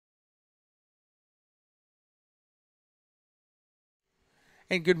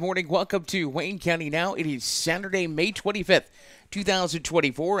And good morning. Welcome to Wayne County Now. It is Saturday, May 25th,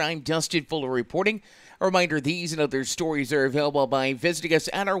 2024. I'm Dustin Fuller reporting. A reminder, these and other stories are available by visiting us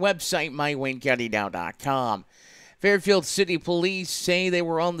at our website, mywaynecountynow.com. Fairfield City Police say they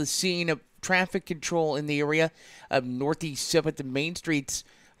were on the scene of traffic control in the area of Northeast 7th and Main Streets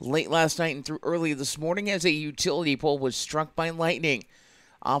late last night and through early this morning as a utility pole was struck by lightning.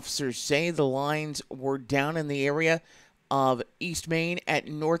 Officers say the lines were down in the area of East Main at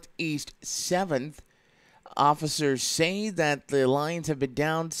Northeast 7th. Officers say that the lines have been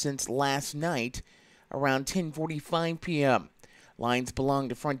down since last night around 10:45 p.m. Lines belong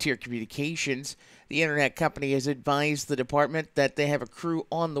to Frontier Communications. The internet company has advised the department that they have a crew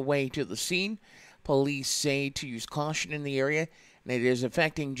on the way to the scene. Police say to use caution in the area, and it is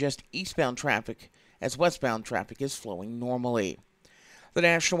affecting just eastbound traffic as westbound traffic is flowing normally. The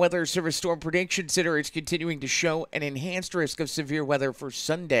National Weather Service Storm Prediction Center is continuing to show an enhanced risk of severe weather for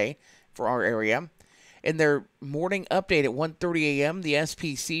Sunday for our area. In their morning update at 1:30 a.m., the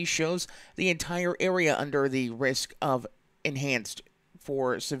SPC shows the entire area under the risk of enhanced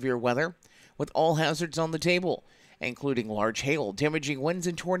for severe weather, with all hazards on the table, including large hail, damaging winds,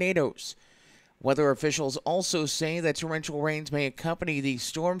 and tornadoes. Weather officials also say that torrential rains may accompany these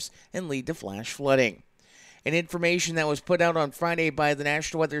storms and lead to flash flooding. In information that was put out on Friday by the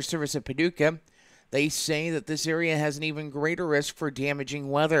National Weather Service of Paducah, they say that this area has an even greater risk for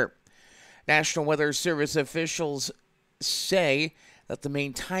damaging weather. National Weather Service officials say that the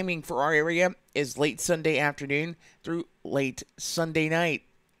main timing for our area is late Sunday afternoon through late Sunday night.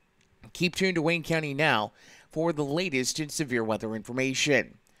 Keep tuned to Wayne County Now for the latest in severe weather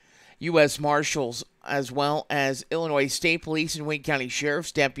information. U.S. Marshals, as well as Illinois State Police and Wayne County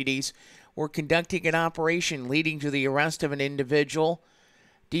Sheriff's deputies, were conducting an operation leading to the arrest of an individual.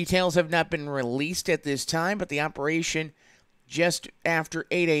 Details have not been released at this time, but the operation just after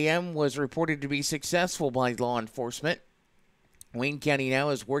 8 a.m. was reported to be successful by law enforcement. Wayne County Now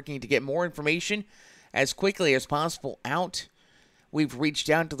is working to get more information as quickly as possible out. We've reached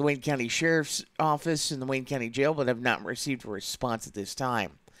out to the Wayne County Sheriff's Office and the Wayne County Jail, but have not received a response at this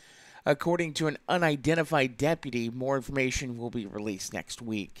time. According to an unidentified deputy, more information will be released next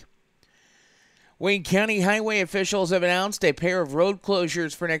week. Wayne County Highway officials have announced a pair of road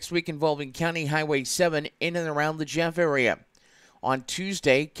closures for next week involving County Highway 7 in and around the Jeff area. On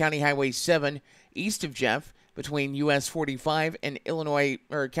Tuesday, County Highway 7 east of Jeff between US 45 and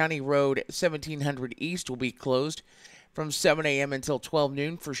County Road 1700 East will be closed from 7 a.m. until 12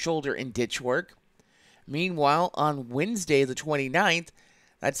 noon for shoulder and ditch work. Meanwhile, on Wednesday the 29th,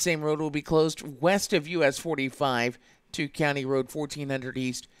 that same road will be closed west of US 45 to County Road 1400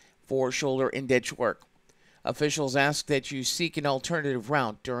 East for shoulder and ditch work. Officials ask that you seek an alternative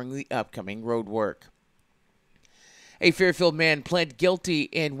route during the upcoming road work. A Fairfield man pled guilty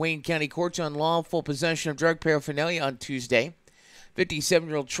in Wayne County courts on unlawful possession of drug paraphernalia on Tuesday.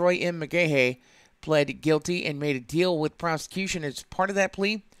 57-year-old Troy M. McGahey pled guilty and made a deal with prosecution. As part of that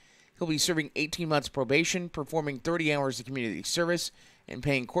plea, he'll be serving 18 months probation, performing 30 hours of community service, and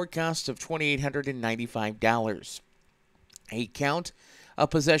paying court costs of $2,895. A count of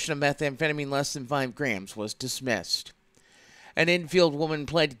possession of methamphetamine less than 5 grams was dismissed. An Enfield woman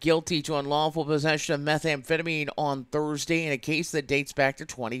pled guilty to unlawful possession of methamphetamine on Thursday in a case that dates back to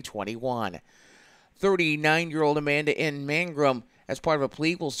 2021. 39-year-old Amanda N. Mangrum, as part of a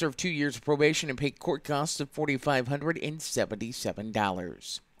plea, will serve 2 years of probation and pay court costs of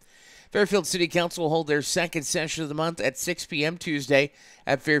 $4,577. Fairfield City Council will hold their second session of the month at 6 p.m. Tuesday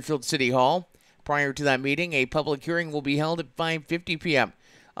at Fairfield City Hall. Prior to that meeting, a public hearing will be held at 5:50 p.m.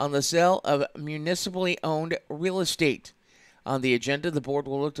 on the sale of municipally owned real estate. On the agenda, the board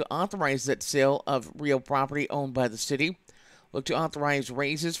will look to authorize that sale of real property owned by the city, look to authorize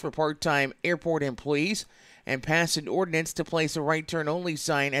raises for part-time airport employees, and pass an ordinance to place a right-turn-only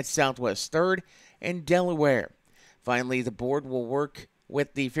sign at Southwest 3rd and Delaware. Finally, the board will work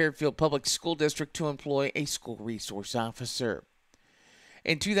with the Fairfield Public School District to employ a school resource officer.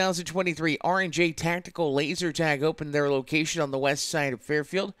 In 2023, R&J Tactical Laser Tag opened their location on the west side of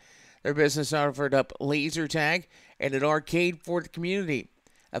Fairfield. Their business offered up laser tag and an arcade for the community.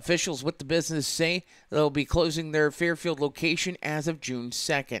 Officials with the business say they'll be closing their Fairfield location as of June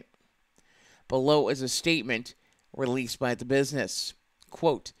 2nd. Below is a statement released by the business.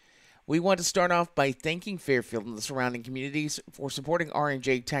 Quote, "We want to start off by thanking Fairfield and the surrounding communities for supporting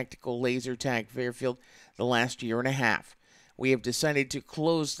R&J Tactical Laser Tag Fairfield the last year and a half. We have decided to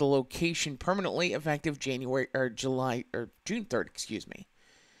close the location permanently effective June 3rd,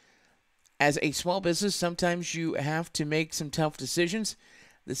 As a small business, sometimes you have to make some tough decisions.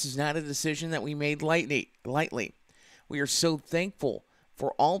 This is not a decision that we made lightly. We are so thankful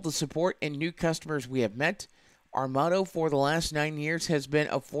for all the support and new customers we have met. Our motto for the last 9 years has been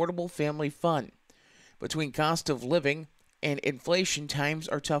affordable family fun. Between cost of living and inflation, times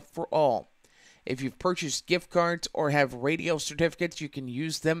are tough for all. If you've purchased gift cards or have radio certificates, you can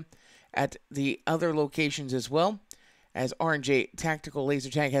use them at the other locations as well, as R&J Tactical Laser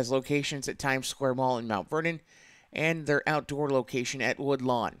Tag has locations at Times Square Mall in Mount Vernon and their outdoor location at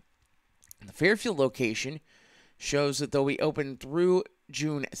Woodlawn. The Fairfield location shows that they'll be open through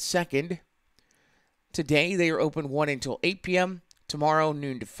June 2nd. Today, they are open 1 until 8 p.m. Tomorrow,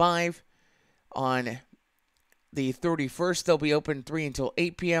 noon to 5. On the 31st, they'll be open 3 until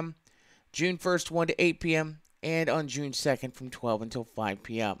 8 p.m. June 1st, 1 to 8 p.m. And on June 2nd, from 12 until 5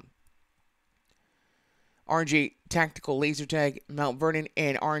 p.m. R&J Tactical Laser Tag Mount Vernon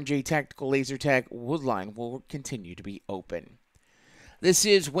and R&J Tactical Laser Tag Woodline will continue to be open. This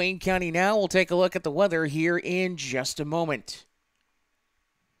is Wayne County Now. We'll take a look at the weather here in just a moment.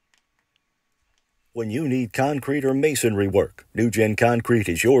 When you need concrete or masonry work, NewGen Concrete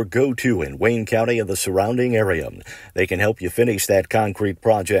is your go-to in Wayne County and the surrounding area. They can help you finish that concrete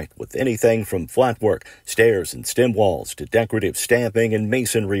project with anything from flat work, stairs and stem walls to decorative stamping and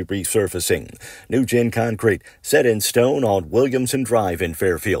masonry resurfacing. NewGen Concrete, set in stone on Williamson Drive in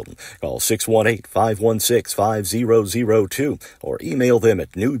Fairfield. Call 618-516-5002 or email them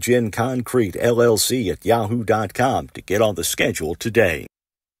at newgenconcretellc@yahoo.com to get on the schedule today.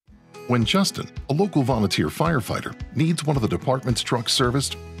 When Justin, a local volunteer firefighter, needs one of the department's trucks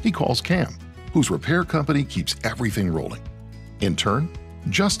serviced, he calls Cam, whose repair company keeps everything rolling. In turn,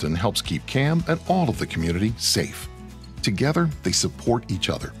 Justin helps keep Cam and all of the community safe. Together, they support each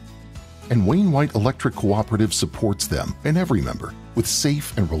other. And Wayne White Electric Cooperative supports them and every member with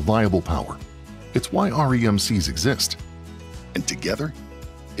safe and reliable power. It's why REMCs exist. And together,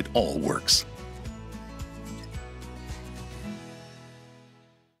 it all works.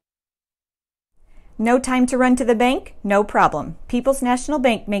 No time to run to the bank? No problem. People's National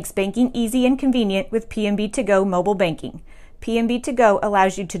Bank makes banking easy and convenient with PNB To Go mobile banking. PNB To Go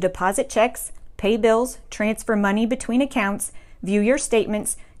allows you to deposit checks, pay bills, transfer money between accounts, view your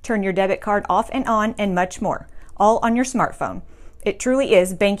statements, turn your debit card off and on, and much more, all on your smartphone. It truly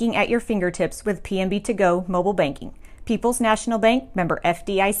is banking at your fingertips with PNB To Go mobile banking. People's National Bank, member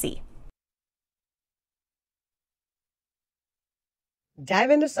FDIC.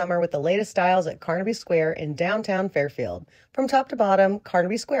 Dive into summer with the latest styles at Carnaby Square in downtown Fairfield. From top to bottom,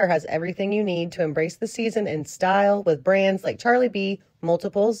 Carnaby Square has everything you need to embrace the season in style with brands like Charlie B,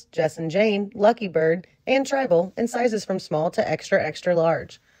 Multiples, Jess and Jane, Lucky Bird, and Tribal in sizes from small to extra, extra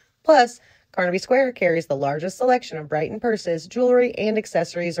large. Plus, Carnaby Square carries the largest selection of Brighton purses, jewelry, and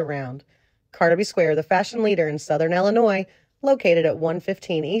accessories around. Carnaby Square, the fashion leader in Southern Illinois, located at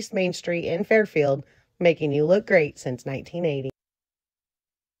 115 East Main Street in Fairfield, making you look great since 1980.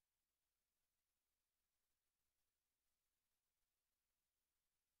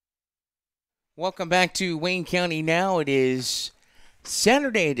 Welcome back to Wayne County Now. It is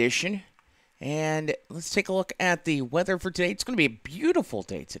Saturday edition, and let's take a look at the weather for today. It's going to be a beautiful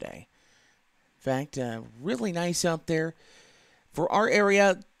day today. In fact, really nice out there. For our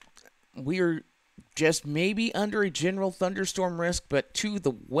area, we are just maybe under a general thunderstorm risk, but to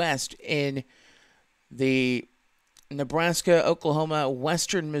the west in the Nebraska, Oklahoma,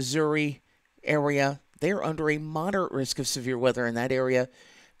 western Missouri area, they're under a moderate risk of severe weather in that area.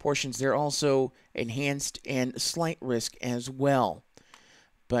 Portions there also enhanced and slight risk as well.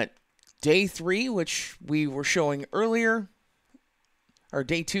 But day 3, which we were showing earlier, or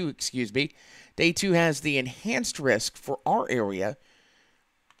day 2, excuse me, day 2 has the enhanced risk for our area.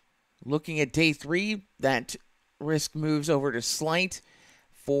 Looking at day 3, that risk moves over to slight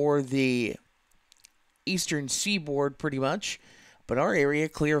for the eastern seaboard pretty much. But our area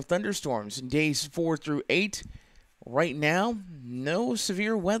clear of thunderstorms. In days 4 through 8, right now, no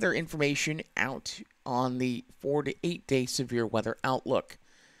severe weather information out on the 4 to 8 day severe weather outlook.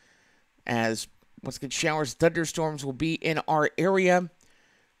 As once again, showers, thunderstorms will be in our area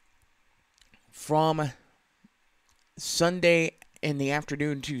from Sunday in the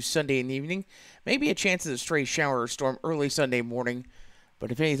afternoon to Sunday in the evening. Maybe a chance of a stray shower or storm early Sunday morning,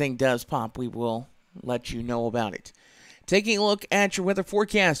 but if anything does pop, we will let you know about it. Taking a look at your weather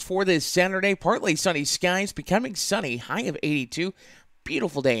forecast for this Saturday, partly sunny skies, becoming sunny, high of 82.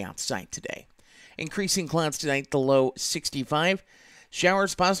 Beautiful day outside today. Increasing clouds tonight, the low 65.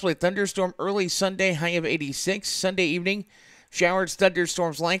 Showers, possibly thunderstorm early Sunday, high of 86. Sunday evening, showers,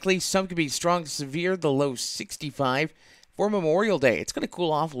 thunderstorms likely. Some could be strong to severe, the low 65. For Memorial Day, it's going to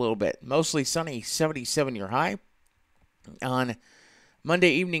cool off a little bit. Mostly sunny, 77 your high. On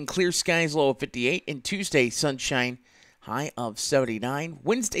Monday evening, clear skies, low of 58. And Tuesday, sunshine, high of 79.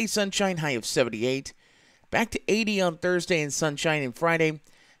 Wednesday, sunshine, high of 78. Back to 80 on Thursday and sunshine on Friday.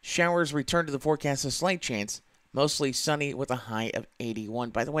 Showers return to the forecast, a slight chance. Mostly sunny with a high of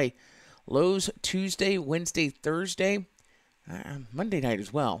 81. By the way, lows Tuesday, Wednesday, Thursday, Monday night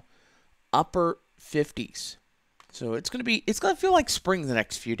as well, upper 50s. So it's going to feel like spring the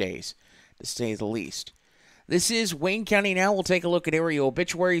next few days, to say the least. This is Wayne County Now. We'll take a look at area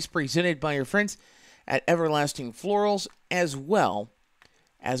obituaries presented by your friends at Everlasting Florals, as well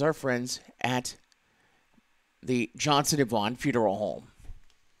as our friends at the Johnson & Vaughn Funeral Home.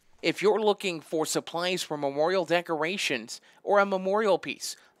 If you're looking for supplies for memorial decorations or a memorial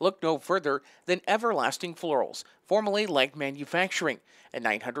piece, look no further than Everlasting Florals, formerly Leg Manufacturing, at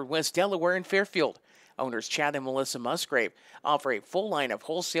 900 West Delaware in Fairfield. Owners Chad and Melissa Musgrave offer a full line of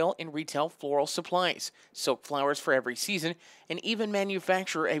wholesale and retail floral supplies, silk flowers for every season, and even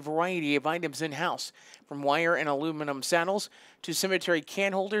manufacture a variety of items in-house, from wire and aluminum saddles to cemetery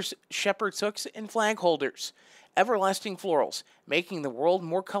can holders, shepherd's hooks, and flag holders. Everlasting Florals, making the world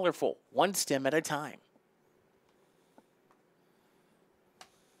more colorful, one stem at a time.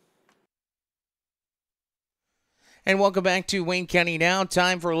 And welcome back to Wayne County Now.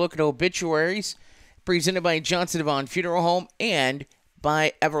 Time for a look at obituaries, presented by Johnson & Vaughn Funeral Home and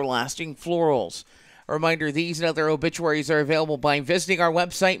by Everlasting Florals. A reminder, these and other obituaries are available by visiting our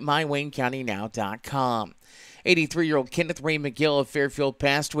website, mywaynecountynow.com. 83-year-old Kenneth Ray McGill of Fairfield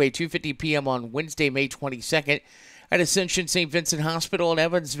passed away 2:50 p.m. on Wednesday, May 22nd at Ascension St. Vincent Hospital in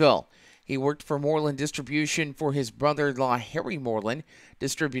Evansville. He worked for Moreland Distribution for his brother-in-law Harry Moreland,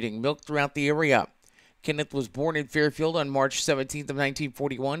 distributing milk throughout the area. Kenneth was born in Fairfield on March 17th of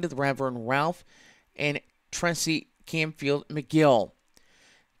 1941 to the Reverend Ralph and Tracy Camfield McGill.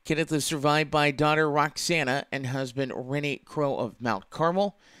 Kenneth is survived by daughter Roxana and husband Rennie Crow of Mount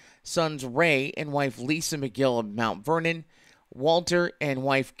Carmel, sons Ray and wife Lisa McGill of Mount Vernon, Walter and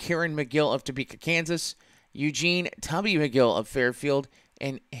wife Karen McGill of Topeka, Kansas, Eugene Tubby McGill of Fairfield,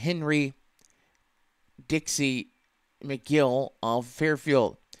 and Henry Dixie McGill of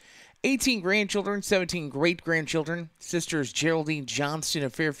Fairfield. 18 grandchildren, 17 great-grandchildren, sisters Geraldine Johnston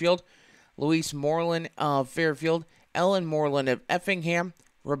of Fairfield, Louise Moreland of Fairfield, Ellen Moreland of Effingham,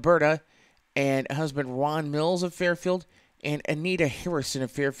 Roberta and husband Ron Mills of Fairfield, and Anita Harrison of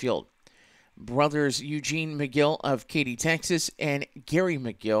Fairfield. Brothers Eugene McGill of Katy, Texas, and Gary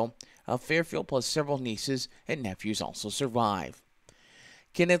McGill of Fairfield, plus several nieces and nephews also survive.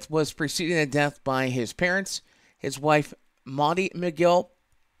 Kenneth was preceded at death by his parents, his wife Maudie McGill,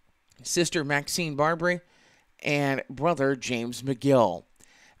 sister Maxine Barbary, and brother James McGill.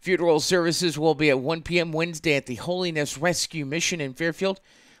 Funeral services will be at 1 p.m. Wednesday at the Holiness Rescue Mission in Fairfield,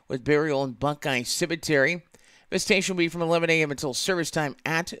 with burial in Buckeye Cemetery. Visitation will be from 11 a.m. until service time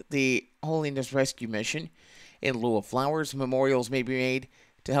at the Holiness Rescue Mission. In lieu of flowers, memorials may be made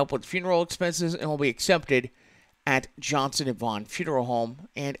to help with funeral expenses and will be accepted at Johnson & Vaughn Funeral Home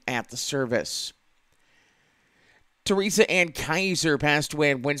and at the service. Teresa Ann Kaiser passed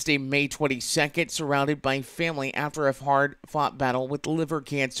away on Wednesday, May 22nd, surrounded by family after a hard-fought battle with liver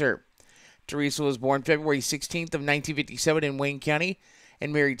cancer. Teresa was born February 16th of 1957 in Wayne County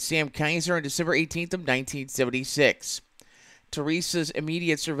and married Sam Kaiser on December 18th of 1976. Teresa's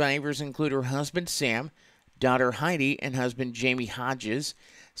immediate survivors include her husband Sam, daughter Heidi and husband Jamie Hodges,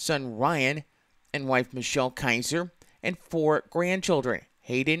 son Ryan and wife Michelle Kaiser, and 4 grandchildren,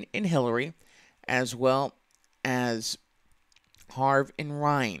 Hayden and Hillary, as well as Harv and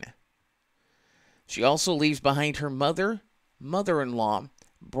Ryan. She also leaves behind her mother, mother-in-law,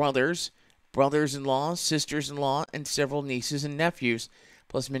 brothers, brothers-in-law, sisters-in-law, and several nieces and nephews,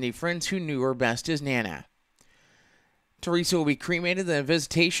 plus many friends who knew her best as Nana. Teresa will be cremated. The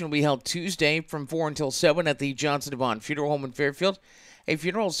visitation will be held Tuesday from 4 until 7 at the Johnson & Vaughn Funeral Home in Fairfield. A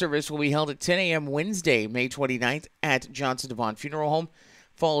funeral service will be held at 10 a.m. Wednesday, May 29th at Johnson & Vaughn Funeral Home,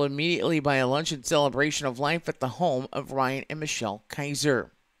 followed immediately by a lunch and celebration of life at the home of Ryan and Michelle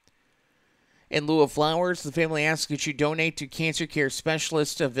Kaiser. In lieu of flowers, the family asks that you donate to Cancer Care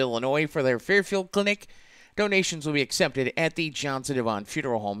Specialists of Illinois for their Fairfield clinic. Donations will be accepted at the Johnson & Vaughn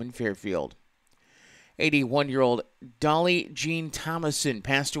Funeral Home in Fairfield. 81-year-old Dolly Jean Thomason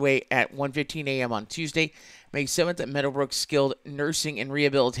passed away at 1:15 a.m. on Tuesday, May 7th at Meadowbrook Skilled Nursing and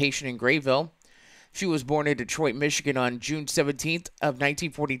Rehabilitation in Grayville. She was born in Detroit, Michigan on June 17th of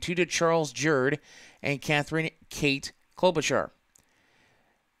 1942 to Charles Jerd and Catherine Kate Klobuchar.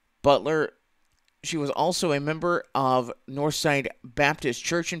 Butler, she was also a member of Northside Baptist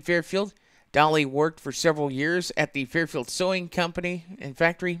Church in Fairfield. Dolly worked for several years at the Fairfield Sewing Company and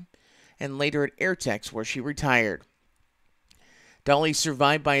Factory, and later at Airtex, where she retired. Dolly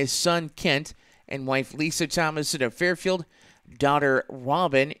survived by his son, Kent, and wife Lisa Thomason of Fairfield, daughter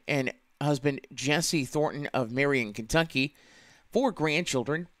Robin, and husband Jesse Thornton of Marion, Kentucky. 4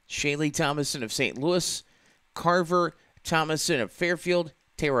 grandchildren, Shaylee Thomason of St. Louis, Carver Thomason of Fairfield,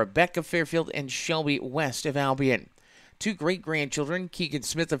 Tara Beck of Fairfield, and Shelby West of Albion. 2 great-grandchildren, Keegan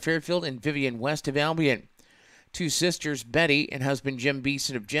Smith of Fairfield and Vivian West of Albion. 2 sisters, Betty and husband Jim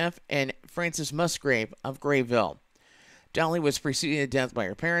Beeson of Jeff, and Frances Musgrave of Grayville. Dolly was preceded to death by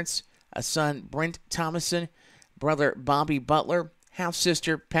her parents, a son, Brent Thomason, brother Bobby Butler,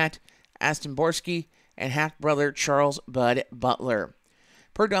 half-sister Pat Astonborski, and half-brother Charles Bud Butler.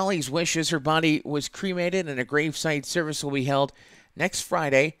 Per Dolly's wishes, her body was cremated and a graveside service will be held next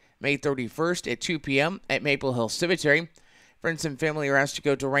Friday, May 31st at 2 p.m. at Maple Hill Cemetery. Friends and family are asked to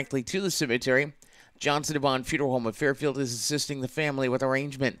go directly to the cemetery. Johnson Devon Funeral Home of Fairfield is assisting the family with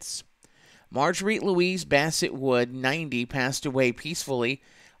arrangements. Marjorie Louise Bassett Wood, 90, passed away peacefully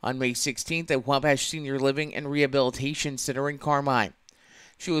on May 16th at Wabash Senior Living and Rehabilitation Center in Carmine.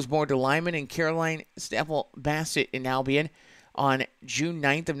 She was born to Lyman and Caroline Staple Bassett in Albion on June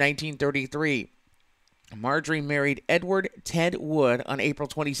 9th of 1933. Marjorie married Edward Ted Wood on April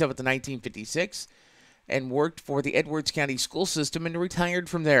 27th of 1956 and worked for the Edwards County School System and retired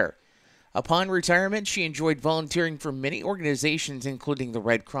from there. Upon retirement, she enjoyed volunteering for many organizations, including the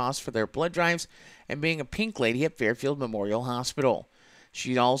Red Cross for their blood drives and being a pink lady at Fairfield Memorial Hospital.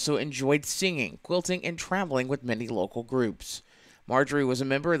 She also enjoyed singing, quilting, and traveling with many local groups. Marjorie was a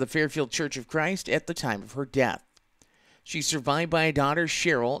member of the Fairfield Church of Christ at the time of her death. She's survived by a daughter,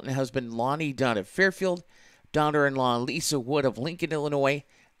 Cheryl, and husband, Lonnie Dunn of Fairfield, daughter-in-law, Lisa Wood of Lincoln, Illinois,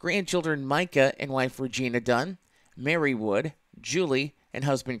 grandchildren, Micah and wife, Regina Dunn, Mary Wood, Julie, and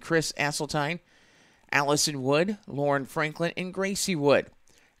husband, Chris Asseltine, Allison Wood, Lauren Franklin, and Gracie Wood.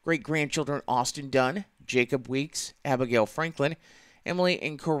 Great-grandchildren, Austin Dunn, Jacob Weeks, Abigail Franklin, Emily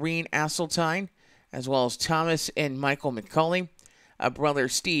and Corrine Asseltine, as well as Thomas and Michael McCauley, a brother,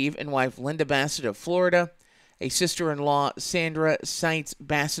 Steve, and wife, Linda Bassett of Florida, a sister-in-law, Sandra Seitz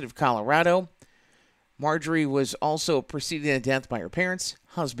Bassett of Colorado. Marjorie was also preceded to death by her parents,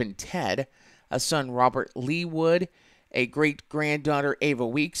 husband Ted, a son, Robert Lee Wood, a great-granddaughter, Ava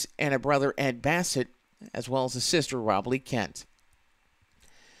Weeks, and a brother, Ed Bassett, as well as a sister, Rob Lee Kent.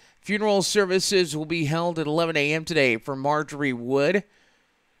 Funeral services will be held at 11 a.m. today for Marjorie Wood.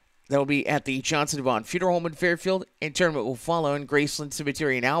 That will be at the Johnson Devon Funeral Home in Fairfield. Interment will follow in Graceland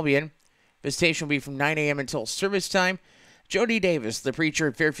Cemetery in Albion. Visitation will be from 9 a.m. until service time. Jody Davis, the preacher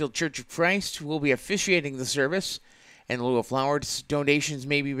at Fairfield Church of Christ, will be officiating the service. In lieu of flowers, donations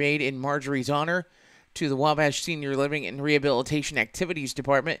may be made in Marjorie's honor to the Wabash Senior Living and Rehabilitation Activities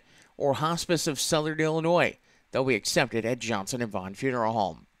Department or Hospice of Southern Illinois. They'll be accepted at Johnson & Vaughn Funeral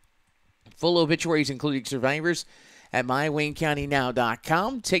Home. Full obituaries, including survivors, at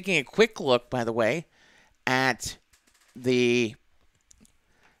mywaynecountynow.com. Taking a quick look, by the way, at the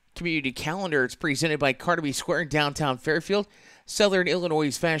community calendar. It's presented by Carnaby Square in downtown Fairfield, Southern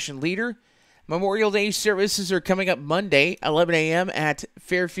Illinois' fashion leader. Memorial Day services are coming up Monday, 11 a.m. at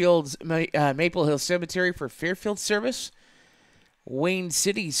Fairfield's Maple Hill Cemetery for Fairfield service. Wayne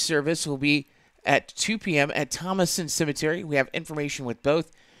City's service will be at 2 p.m. at Thomason Cemetery. We have information with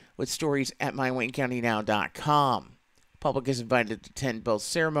both, with stories at mywaynecountynow.com. Public is invited to attend both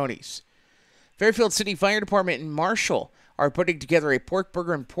ceremonies. Fairfield City Fire Department and Marshall are putting together a pork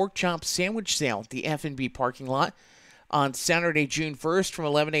burger and pork chop sandwich sale at the F&B parking lot on Saturday, June 1st from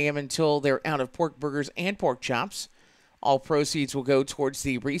 11 a.m. until they're out of pork burgers and pork chops. All proceeds will go towards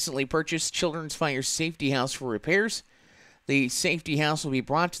the recently purchased Children's Fire Safety House for repairs. The safety house will be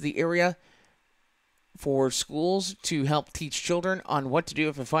brought to the area for schools to help teach children on what to do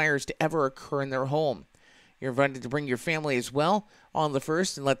if a fire is to ever occur in their home. You're invited to bring your family as well on the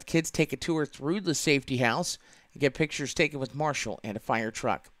 1st and let the kids take a tour through the safety house and get pictures taken with Marshall and a fire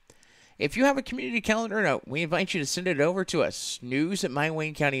truck. If you have a community calendar note, we invite you to send it over to us,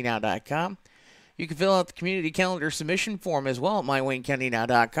 news@mywaynecountynow.com. You can fill out the community calendar submission form as well at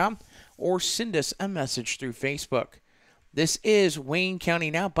mywaynecountynow.com or send us a message through Facebook. This is Wayne County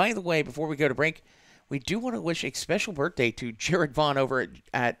Now. By the way, before we go to break, we do want to wish a special birthday to Jared Vaughn over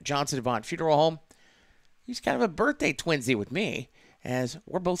at Johnson Devon Funeral Home. He's kind of a birthday twinsy with me, as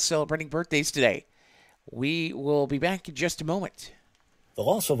we're both celebrating birthdays today. We will be back in just a moment. The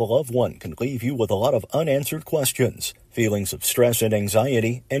loss of a loved one can leave you with a lot of unanswered questions, feelings of stress and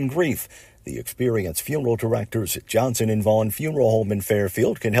anxiety, and grief. The experienced funeral directors at Johnson & Vaughn Funeral Home in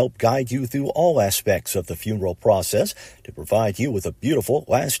Fairfield can help guide you through all aspects of the funeral process to provide you with a beautiful,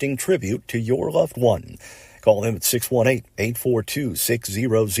 lasting tribute to your loved one. Call them at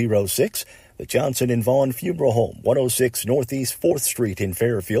 618-842-6006. The Johnson and Vaughn Funeral Home, 106 Northeast 4th Street in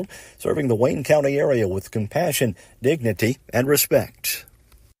Fairfield, serving the Wayne County area with compassion, dignity, and respect.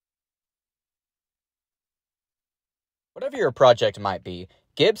 Whatever your project might be,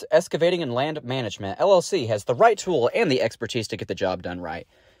 Gibbs Excavating and Land Management, LLC has the right tool and the expertise to get the job done right.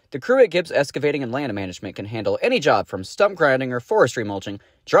 The crew at Gibbs Excavating and Land Management can handle any job from stump grinding or forestry mulching,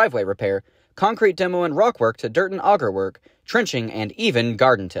 driveway repair, concrete demo and rock work to dirt and auger work, trenching, and even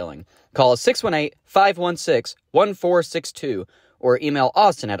garden tilling. Call 618-516-1462 or email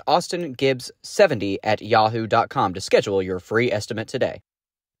Austin at austingibbs70@yahoo.com to schedule your free estimate today.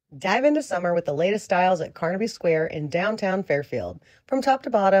 Dive into summer with the latest styles at Carnaby Square in downtown Fairfield. From top to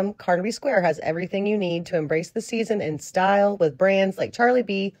bottom, Carnaby Square has everything you need to embrace the season in style with brands like Charlie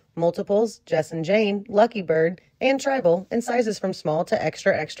B, Multiples, Jess and Jane, Lucky Bird, and Tribal in sizes from small to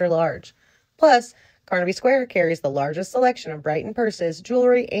extra, extra large. Plus, Carnaby Square carries the largest selection of Brighton purses,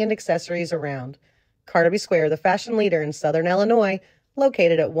 jewelry, and accessories around. Carnaby Square, the fashion leader in Southern Illinois,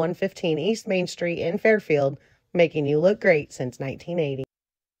 located at 115 East Main Street in Fairfield, making you look great since 1980.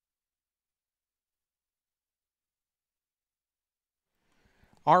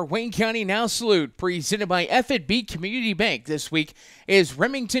 Our Wayne County Now Salute, presented by F&B Community Bank this week, is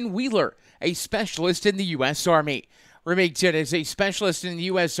Remington Wheeler, a specialist in the U.S. Army. Remington is a specialist in the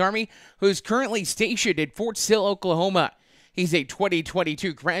U.S. Army who is currently stationed at Fort Sill, Oklahoma. He's a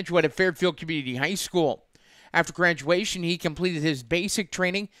 2022 graduate of Fairfield Community High School. After graduation, he completed his basic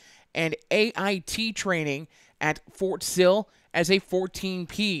training and AIT training at Fort Sill as a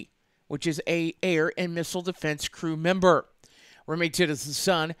 14P, which is a Air and Missile Defense crew member. Remington is the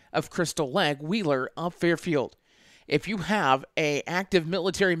son of Crystal Legg Wheeler of Fairfield. If you have an active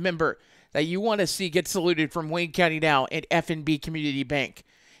military member that you want to see get saluted from Wayne County Now at F&B Community Bank,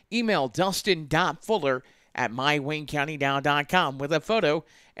 email dustin.fuller@mywaynecountynow.com with a photo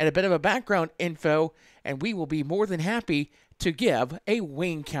and a bit of a background info, and we will be more than happy to give a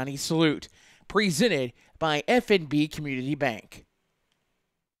Wayne County salute. Presented by F&B Community Bank.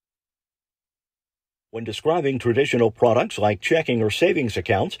 When describing traditional products like checking or savings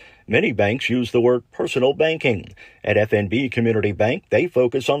accounts, many banks use the word personal banking. At FNB Community Bank, they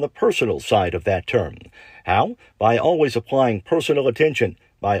focus on the personal side of that term. How? By always applying personal attention,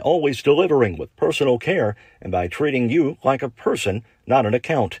 by always delivering with personal care, and by treating you like a person, not an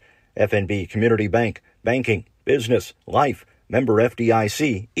account. FNB Community Bank, banking, business, life, member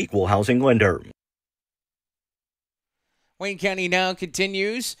FDIC, equal housing lender. Wayne County Now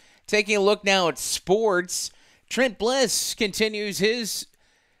continues. Taking a look now at sports, Trent Bliss continues his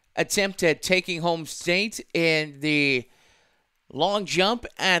attempt at taking home state in the long jump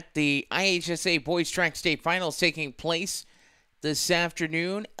at the IHSA Boys Track State Finals taking place this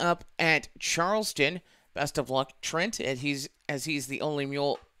afternoon up at Charleston. Best of luck, Trent, as he's the only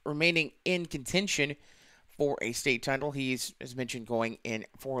mule remaining in contention for a state title. He's, as mentioned, going in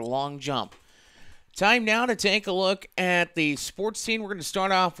for a long jump. Time now to take a look at the sports scene. We're going to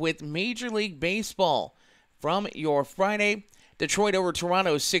start off with Major League Baseball from your Friday. Detroit over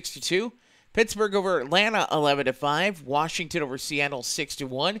Toronto 6-2. Pittsburgh over Atlanta 11-5. Washington over Seattle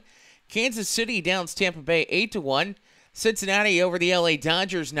 6-1. Kansas City downs Tampa Bay 8-1. Cincinnati over the LA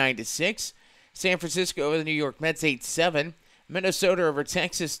Dodgers 9-6. San Francisco over the New York Mets 8-7. Minnesota over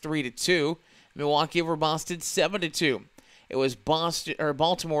Texas 3-2. Milwaukee over Boston 7-2. It was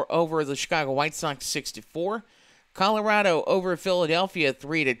Baltimore over the Chicago White Sox 6-4. Colorado over Philadelphia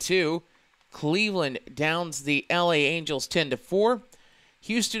 3-2. Cleveland downs the LA Angels 10-4.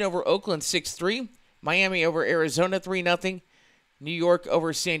 Houston over Oakland 6-3. Miami over Arizona 3-0. New York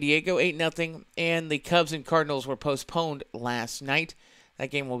over San Diego 8-0. And the Cubs and Cardinals were postponed last night.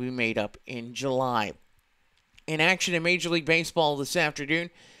 That game will be made up in July. In action in Major League Baseball this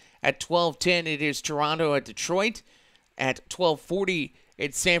afternoon at 12:10, it is Toronto at Detroit. At 12:40,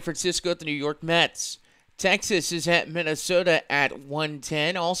 it's San Francisco at the New York Mets. Texas is at Minnesota at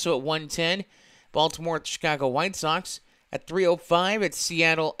 1:10. Also at 1:10, Baltimore at the Chicago White Sox. At 3:05, it's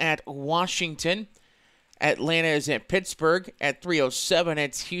Seattle at Washington. Atlanta is at Pittsburgh. At 3:07,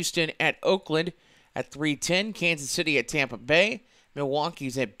 it's Houston at Oakland. At 3:10, Kansas City at Tampa Bay.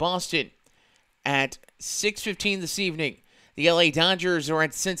 Milwaukee's at Boston. At 6:15 this evening, the LA Dodgers are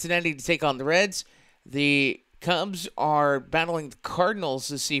at Cincinnati to take on the Reds. The Cubs are battling the Cardinals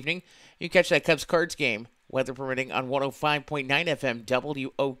this evening. You can catch that Cubs-Cards game, weather permitting, on 105.9 FM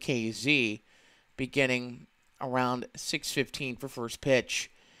WOKZ, beginning around 6:15 for first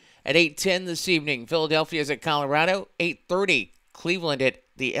pitch. At 8:10 this evening, Philadelphia is at Colorado. 8:30, Cleveland at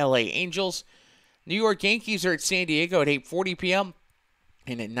the LA Angels. New York Yankees are at San Diego at 8:40 p.m.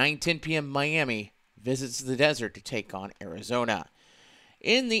 And at 9:10 p.m., Miami visits the desert to take on Arizona.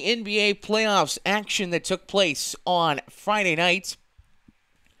 In the NBA playoffs, action that took place on Friday night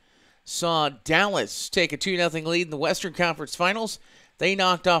saw Dallas take a 2-0 lead in the Western Conference Finals. They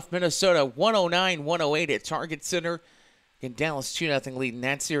knocked off Minnesota 109-108 at Target Center. And Dallas 2-0 lead in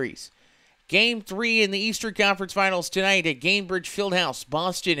that series. Game 3 in the Eastern Conference Finals tonight at Gainbridge Fieldhouse,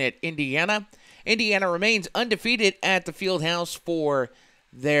 Boston at Indiana. Indiana remains undefeated at the Fieldhouse for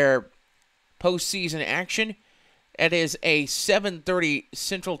their postseason action. It is a 7:30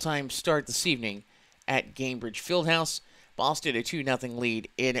 Central Time start this evening at Gainbridge Fieldhouse. Boston a 2-0 lead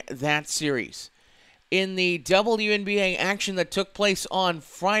in that series. In the WNBA action that took place on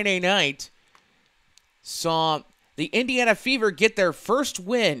Friday night, saw the Indiana Fever get their first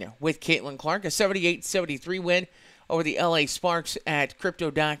win with Caitlin Clark, a 78-73 win over the LA Sparks at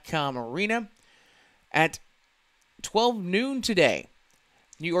Crypto.com Arena. At 12 noon today,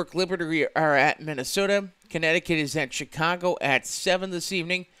 New York Liberty are at Minnesota. Connecticut is at Chicago at 7 this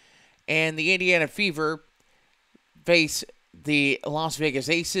evening. And the Indiana Fever face the Las Vegas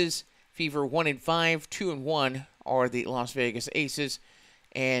Aces. Fever 1-5, 2-1 are the Las Vegas Aces.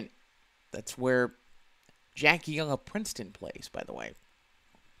 And that's where Jackie Young of Princeton plays, by the way.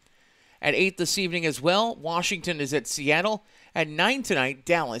 At 8 this evening as well, Washington is at Seattle. At 9 tonight,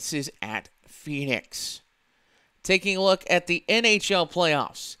 Dallas is at Phoenix. Taking a look at the NHL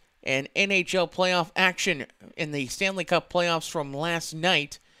playoffs and NHL playoff action in the Stanley Cup playoffs from last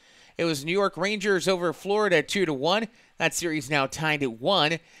night. It was New York Rangers over Florida 2-1. That series now tied at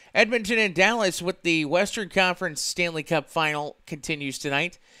 1. Edmonton and Dallas with the Western Conference Stanley Cup final continues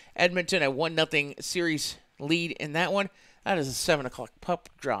tonight. Edmonton a 1-0 series lead in that one. That is a 7 o'clock puck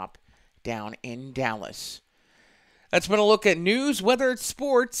drop down in Dallas. That's been a look at news, weather,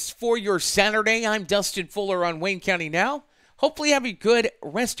 sports for your Saturday. I'm Dustin Fuller on Wayne County Now. Hopefully you have a good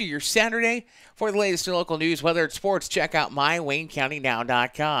rest of your Saturday. For the latest in local news, weather, and sports, check out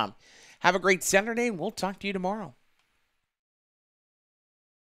mywaynecountynow.com. Have a great Saturday, and we'll talk to you tomorrow.